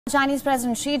Chinese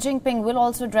President Xi Jinping will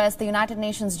also address the United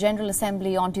Nations General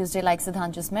Assembly on Tuesday, like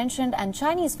Siddhant just mentioned, and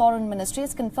Chinese Foreign Ministry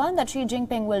has confirmed that Xi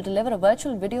Jinping will deliver a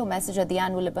virtual video message at the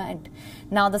annual event.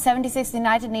 Now, the 76th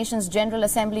United Nations General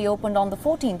Assembly opened on the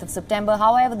 14th of September.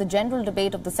 However, the general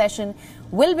debate of the session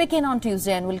will begin on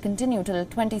Tuesday and will continue till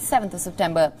 27th of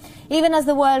September. Even as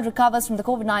the world recovers from the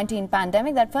COVID-19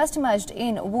 pandemic that first emerged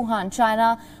in Wuhan,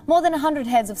 China, more than 100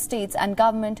 heads of states and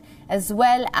government, as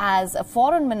well as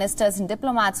foreign ministers and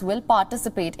diplomats, will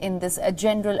participate in this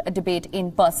general debate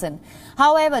in person.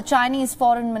 However, Chinese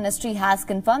Foreign Ministry has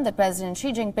confirmed that President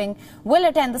Xi Jinping will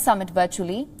attend the summit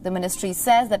virtually. The ministry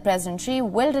says that President Xi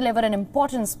will deliver an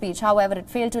important speech. However, it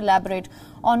failed to elaborate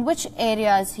on which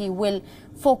areas he will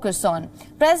focus on.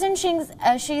 President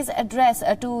Xi's address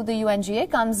to the UNGA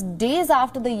comes days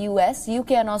after the US,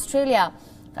 UK and Australia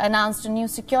announced a new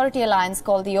security alliance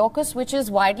called the AUKUS, which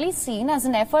is widely seen as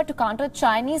an effort to counter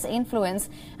Chinese influence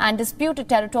and disputed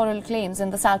territorial claims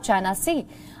in the South China Sea.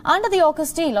 Under the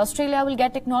AUKUS deal, Australia will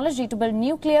get technology to build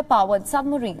nuclear-powered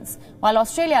submarines. While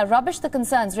Australia rubbished the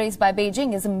concerns raised by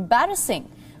Beijing is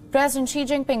embarrassing, President Xi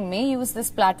Jinping may use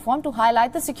this platform to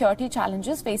highlight the security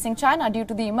challenges facing China due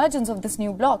to the emergence of this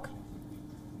new bloc.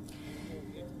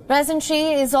 President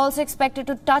Xi is also expected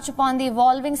to touch upon the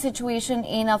evolving situation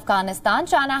in Afghanistan.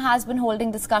 China has been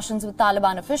holding discussions with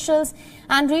Taliban officials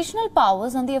and regional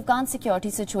powers on the Afghan security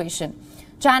situation.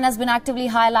 China has been actively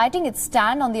highlighting its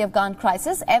stand on the Afghan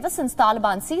crisis ever since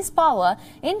Taliban seized power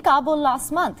in Kabul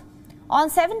last month. On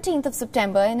 17th of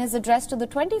September, in his address to the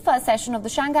 21st session of the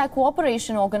Shanghai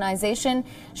Cooperation Organization,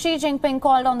 Xi Jinping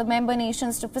called on the member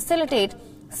nations to facilitate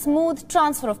smooth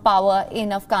transfer of power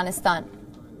in Afghanistan.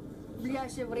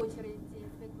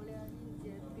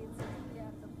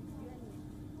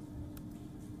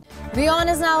 WION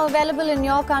is now available in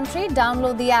your country.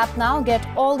 Download the app now. Get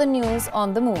all the news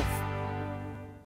on the move.